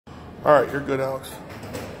All right, you're good, Alex.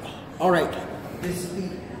 All right. These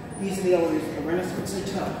are the elevators for the Renaissance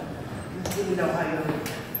Hotel. You know how you.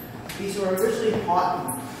 These were originally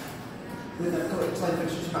Haughton with a slide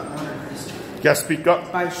fixtures about 100 Christ. Yeah, speak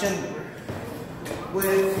up. By Schlindler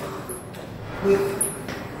with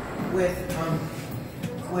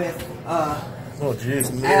Oh,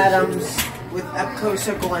 jeez. Adams with Epco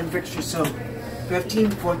circle line fixtures. So 15,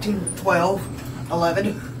 14, 12,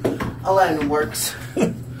 11. 11 works.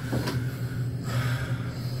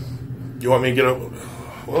 You want me to get up?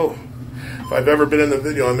 Whoa. If I've ever been in the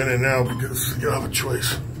video, I'm in it now because you don't have a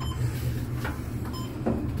choice.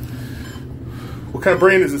 What kind of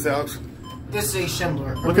brand is this, Alex? This is a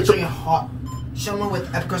Schlindler. Look at the Schlindler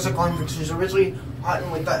with Epco circle line fixtures. Originally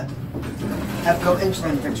Haughton with the Epco inch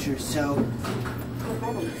line fixtures. So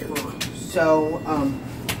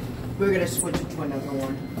we're gonna switch it to another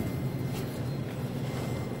one.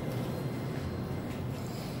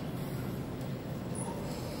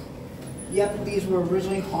 Yep, these were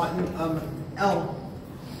originally Haughton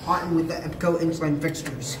with the Epco inch line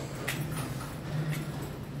fixtures.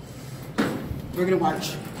 We're gonna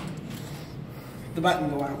watch the button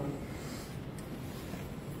go out.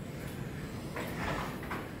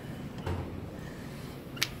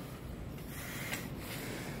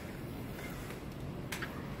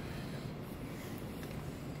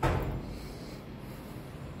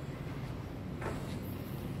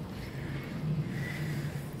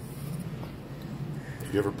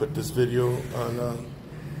 Have you ever put this video on,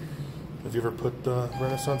 have you ever put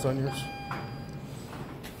Renaissance on yours?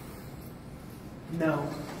 No.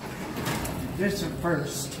 This is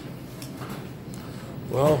first.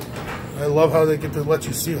 Well, I love how they get to let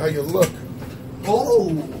you see how you look. Oh!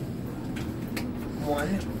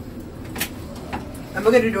 One. And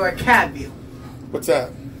we're going to do our cab view. What's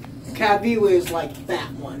that? Cab view is like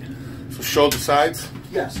that one. So show the sides?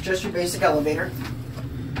 Yes, just your basic elevator.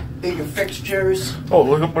 They're your fixtures. Oh,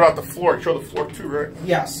 look about the floor. Show the floor too, right?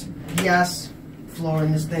 Yes. Yes. Floor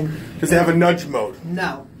in this thing. Does it have a nudge mode?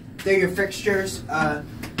 No. They're your fixtures.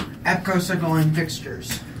 Epco circle line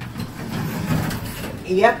fixtures.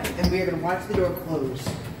 Yep, and we're going to watch the door close.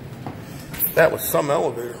 That was some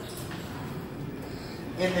elevator.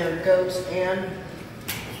 And there it goes, and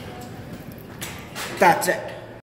that's it.